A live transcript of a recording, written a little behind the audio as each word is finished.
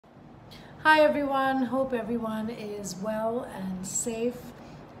Hi everyone, hope everyone is well and safe,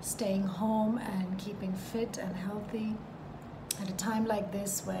 staying home and keeping fit and healthy at a time like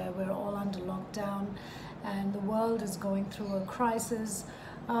this where we're all under lockdown and the world is going through a crisis.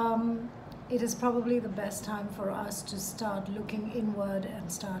 It is probably the best time for us to start looking inward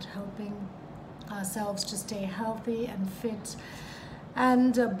and start helping ourselves to stay healthy and fit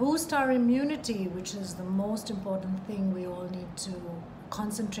and boost our immunity, which is the most important thing we all need to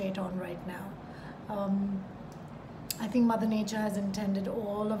concentrate on right now. I think Mother Nature has intended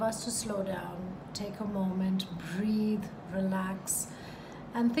all of us to slow down, take a moment, breathe, relax,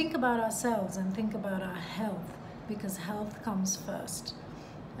 and think about ourselves and think about our health, because health comes first.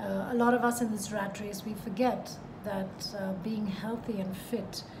 A lot of us in this rat race, we forget that being healthy and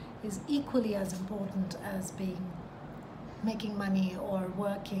fit is equally as important as making money or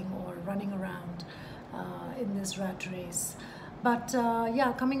working or running around in this rat race. But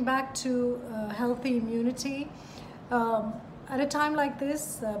yeah, coming back to healthy immunity, at a time like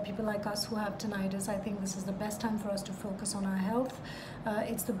this, people like us who have tinnitus, I think this is the best time for us to focus on our health.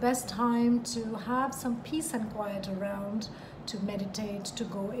 It's the best time to have some peace and quiet around, to meditate, to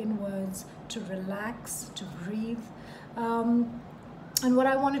go inwards, to relax, to breathe. And what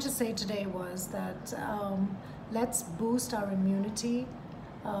I wanted to say today was that let's boost our immunity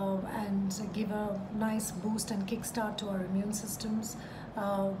and give a nice boost and kickstart to our immune systems,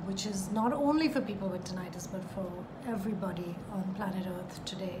 which is not only for people with tinnitus but for everybody on planet Earth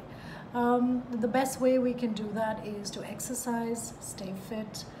today. The best way we can do that is to exercise, stay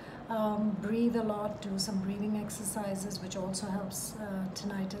fit, breathe a lot, do some breathing exercises, which also helps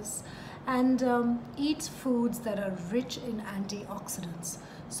tinnitus, and eat foods that are rich in antioxidants.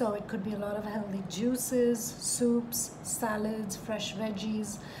 So it could be a lot of healthy juices, soups, salads, fresh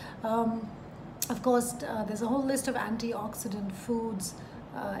veggies. Of course, there's a whole list of antioxidant foods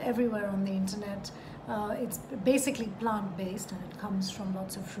everywhere on the internet. It's basically plant-based and it comes from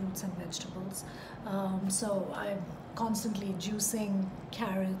lots of fruits and vegetables. So I'm constantly juicing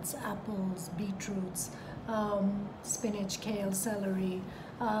carrots, apples, beetroots, spinach, kale, celery.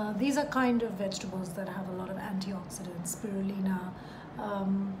 These are kind of vegetables that have a lot of antioxidants, spirulina,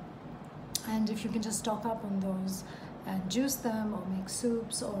 and if you can just stock up on those and juice them or make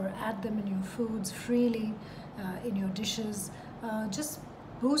soups or add them in your foods freely in your dishes, just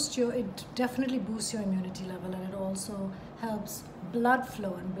it definitely boosts your immunity level, and it also helps blood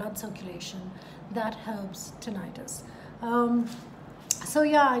flow and blood circulation. That helps tinnitus. So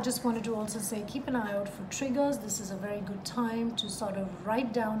yeah, I just wanted to also say, keep an eye out for triggers. This is a very good time to sort of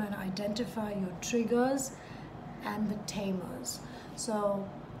write down and identify your triggers and the tamers. So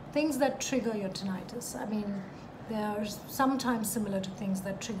things that trigger your tinnitus, I mean, they are sometimes similar to things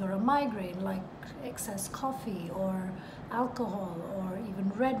that trigger a migraine, like excess coffee or alcohol or even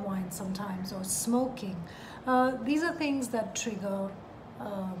red wine sometimes, or smoking. These are things that trigger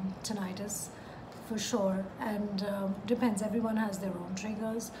tinnitus for sure, and depends, everyone has their own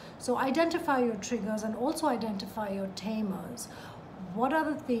triggers. So identify your triggers and also identify your tamers. What are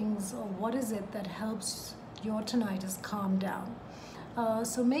the things, or what is it that helps your tinnitus calm down?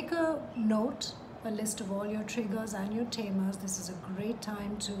 So make a note, a list of all your triggers and your tamers. This is a great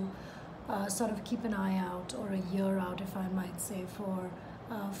time to sort of keep an eye out, or a year out if I might say, for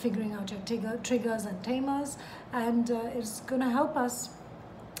figuring out your triggers and tamers, and it's going to help us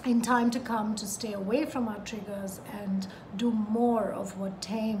in time to come to stay away from our triggers and do more of what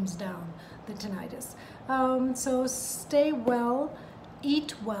tames down the tinnitus. So stay well,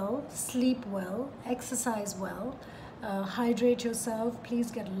 eat well, sleep well, exercise well, hydrate yourself.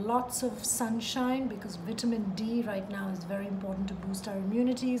 Please get lots of sunshine, because vitamin D right now is very important to boost our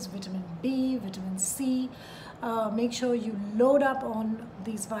immunities. Vitamin B, vitamin C. Make sure you load up on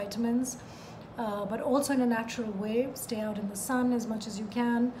these vitamins, but also in a natural way. Stay out in the sun as much as you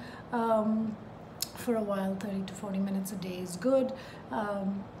can for a while. 30 to 40 minutes a day is good,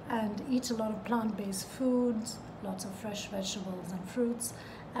 and eat a lot of plant-based foods, lots of fresh vegetables and fruits,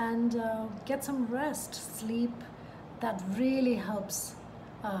 and get some rest, sleep. That really helps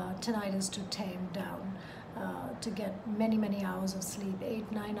tinnitus to tame down, to get many hours of sleep,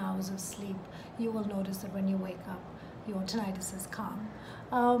 8-9 hours of sleep. You will notice that when you wake up, your tinnitus is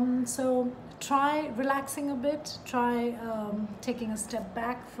calm. So try relaxing a bit, try taking a step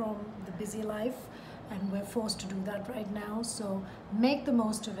back from the busy life, and we're forced to do that right now. So make the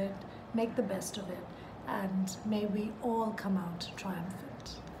most of it, make the best of it, and may we all come out triumphant.